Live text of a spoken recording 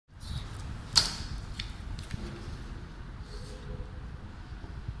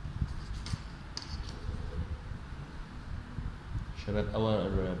Shabab,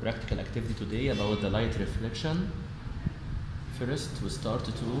 our practical activity today about the light reflection. First, we start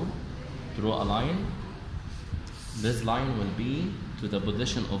to draw a line. This line will be to the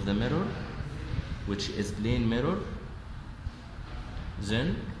position of the mirror, which is plane mirror.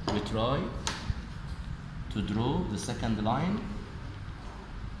 Then we try to draw the second line.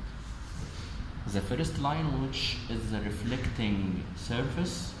 The first line, which is the reflecting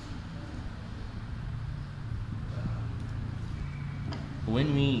surface.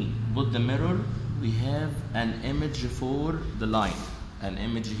 When we put the mirror, we have an image for the line, an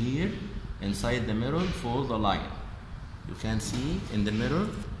image here inside the mirror for the line. You can see in the mirror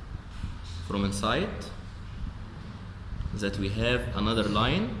from inside that we have another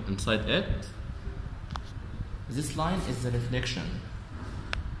line inside it. This line is the reflection.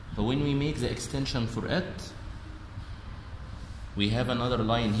 But when we make the extension for it, we have another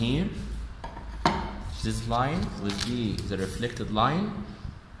line here. This line will be the reflected line.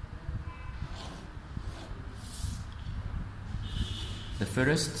 The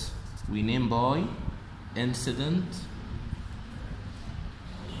first we name by incident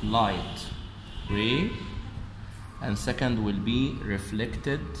light ray, and second will be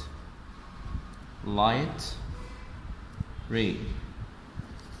reflected light ray.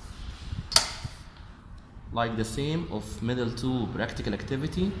 Like the same of middle two practical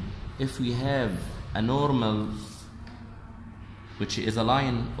activity, if we have a normal, which is a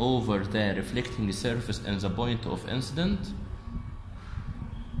line over the reflecting surface and the point of incident,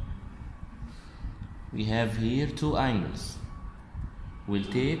 we have here two angles. We'll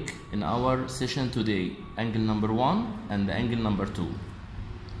take in our session today angle number 1 and angle number 2.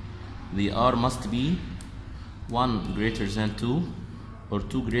 The R must be 1 greater than 2, or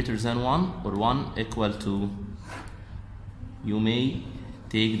 2 greater than 1, or 1 equal to. You may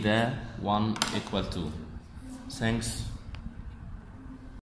take the 1 equal to. Thanks.